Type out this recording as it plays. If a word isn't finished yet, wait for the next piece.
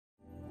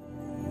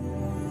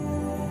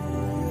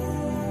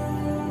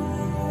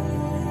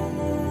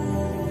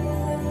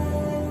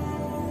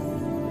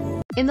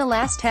In the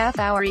last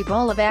half-hour,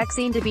 Ebola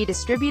vaccine to be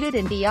distributed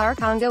in DR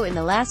Congo. In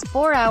the last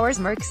 4 hours,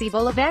 Merck's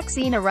Ebola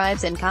vaccine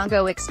arrives in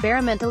Congo.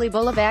 Experimental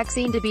Ebola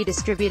vaccine to be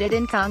distributed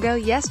in Congo.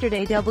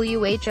 Yesterday,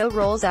 WHO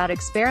rolls out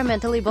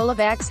experimental Ebola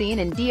vaccine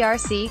in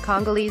DRC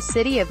Congolese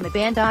city of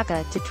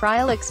Mbandaka to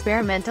trial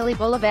experimental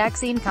Ebola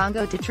vaccine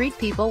Congo to treat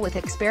people with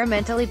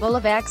experimental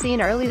Ebola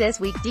vaccine. Early this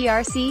week,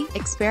 DRC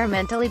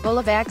experimental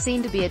Ebola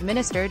vaccine to be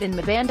administered in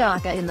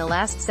Mbandaka. In the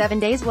last 7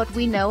 days, what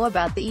we know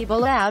about the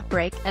Ebola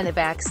outbreak and the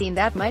vaccine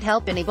that might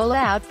help an Ebola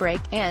outbreak,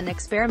 an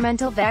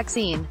experimental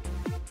vaccine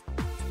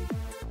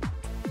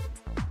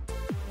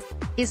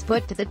is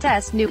put to the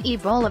test. New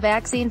Ebola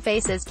vaccine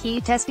faces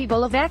key test.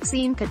 Ebola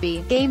vaccine could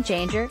be game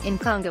changer in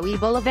Congo.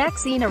 Ebola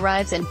vaccine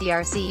arrives in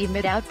DRC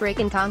amid outbreak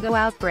in Congo.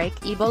 Outbreak.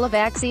 Ebola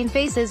vaccine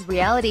faces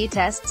reality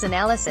tests.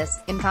 Analysis.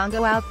 In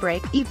Congo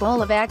outbreak,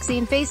 Ebola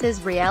vaccine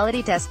faces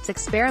reality tests.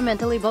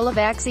 Experimental Ebola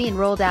vaccine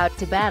rolled out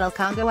to battle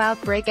Congo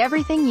outbreak.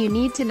 Everything you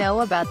need to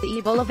know about the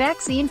Ebola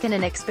vaccine. Can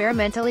an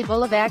experimental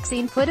Ebola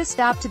vaccine put a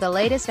stop to the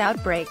latest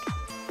outbreak?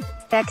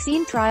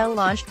 Vaccine trial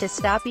launched to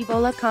stop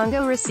Ebola.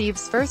 Congo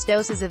receives first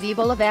doses of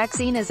Ebola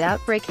vaccine as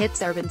outbreak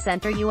hits urban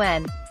center.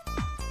 UN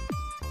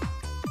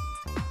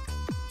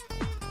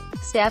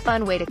staff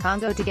on way to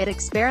Congo to get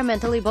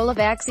experimental Ebola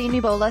vaccine.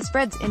 Ebola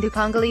spreads into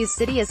Congolese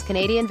city as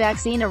Canadian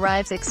vaccine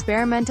arrives.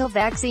 Experimental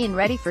vaccine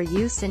ready for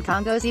use in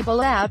Congo's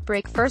Ebola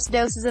outbreak. First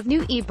doses of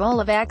new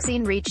Ebola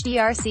vaccine reach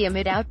DRC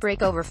amid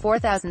outbreak. Over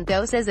 4,000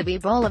 doses of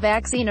Ebola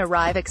vaccine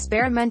arrive.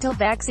 Experimental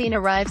vaccine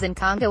arrives in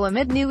Congo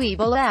amid new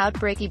Ebola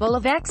outbreak. Ebola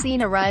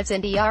vaccine arrives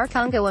in DR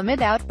Congo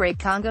amid outbreak.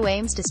 Congo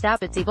aims to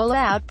stop its Ebola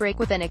outbreak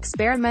with an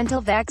experimental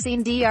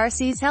vaccine.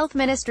 DRC's health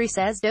ministry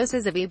says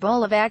doses of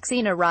Ebola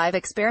vaccine arrive.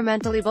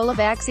 Experimental Ebola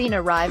vaccine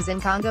arrives in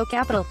Congo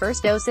capital.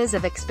 First doses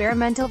of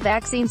experimental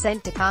vaccine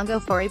sent to Congo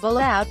for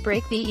Ebola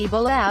outbreak. The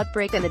Ebola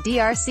outbreak in the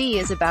DRC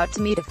is about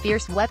to meet a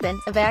fierce weapon,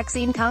 a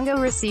vaccine. Congo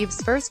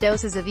receives first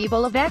doses of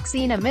Ebola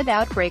vaccine amid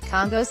outbreak.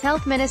 Congo's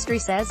health ministry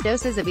says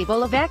doses of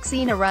Ebola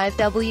vaccine arrive.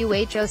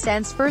 WHO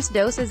sends first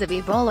doses of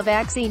Ebola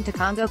vaccine to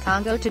Congo.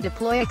 Congo to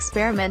deploy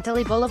experimental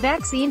Ebola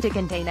vaccine to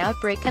contain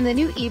outbreak. Can the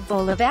new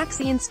Ebola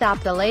vaccine stop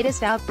the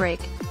latest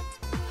outbreak?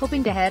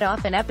 Hoping to head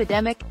off an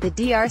epidemic, the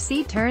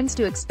DRC turns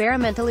to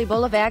experimental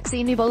Ebola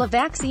vaccine. Ebola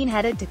vaccine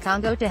headed to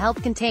Congo to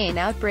help contain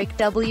outbreak.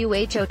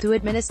 WHO to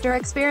administer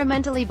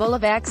experimental Ebola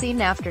vaccine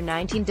after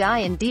 19 die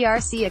in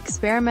DRC.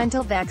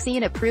 Experimental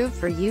vaccine approved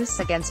for use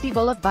against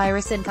Ebola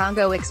virus in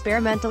Congo.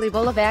 Experimental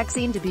Ebola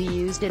vaccine to be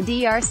used in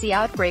DRC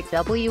outbreak.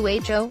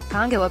 WHO,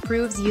 Congo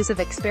approves use of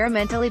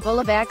experimental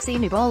Ebola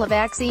vaccine. Ebola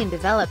vaccine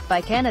developed by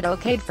Canada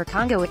okayed for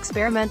Congo.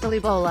 Experimental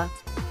Ebola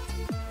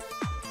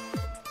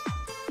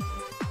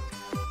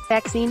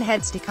vaccine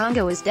heads to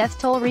Congo as death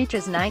toll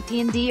reaches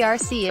 19.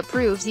 DRC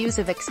approves use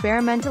of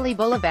experimental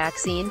Ebola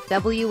vaccine.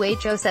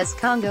 WHO says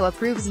Congo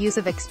approves use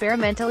of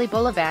experimental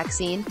Ebola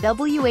vaccine.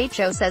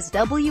 WHO says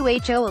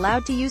WHO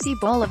allowed to use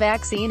Ebola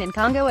vaccine in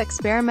Congo.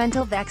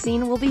 Experimental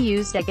vaccine will be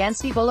used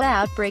against Ebola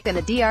outbreak in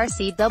the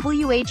DRC.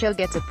 WHO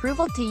gets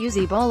approval to use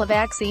Ebola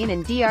vaccine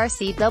in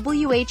DRC.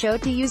 WHO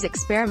to use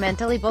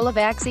experimental Ebola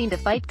vaccine to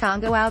fight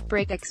Congo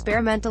outbreak.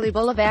 Experimental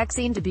Ebola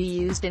vaccine to be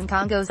used in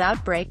Congo's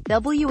outbreak.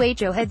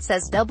 WHO head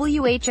says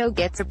WHO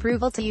gets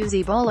approval to use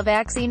Ebola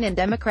vaccine in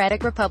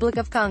Democratic Republic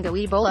of Congo.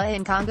 Ebola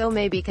in Congo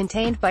may be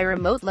contained by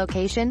remote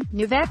location.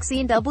 New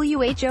vaccine.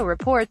 WHO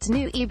reports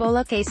new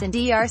Ebola case in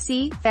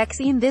DRC.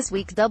 Vaccine this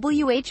week.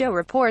 WHO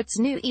reports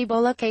new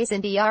Ebola case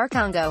in DR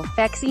Congo.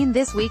 Vaccine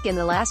this week. In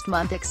the last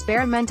month,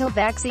 experimental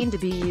vaccine to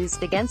be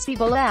used against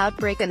Ebola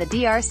outbreak in the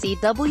DRC.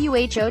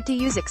 WHO to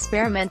use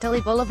experimental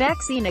Ebola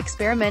vaccine.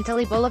 Experimental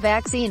Ebola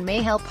vaccine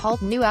may help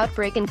halt new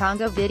outbreak in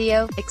Congo.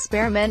 Video.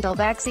 Experimental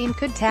vaccine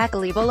could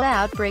tackle Ebola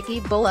outbreak.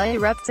 Ebola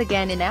erupts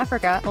again in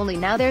Africa, only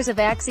now there's a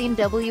vaccine.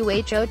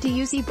 WHO to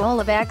use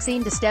Ebola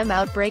vaccine to stem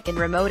outbreak in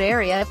remote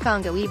area of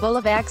Congo.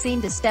 Ebola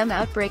vaccine to stem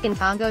outbreak in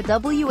Congo.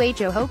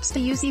 WHO hopes to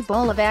use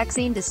Ebola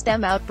vaccine to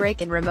stem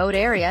outbreak in remote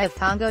area of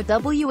Congo.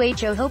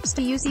 WHO hopes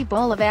to use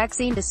Ebola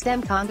vaccine to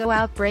stem Congo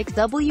outbreak.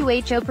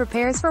 WHO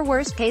prepares for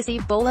worst case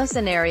Ebola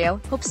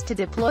scenario, hopes to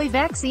deploy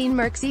vaccine.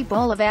 Merck's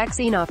Ebola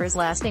vaccine offers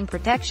lasting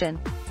protection.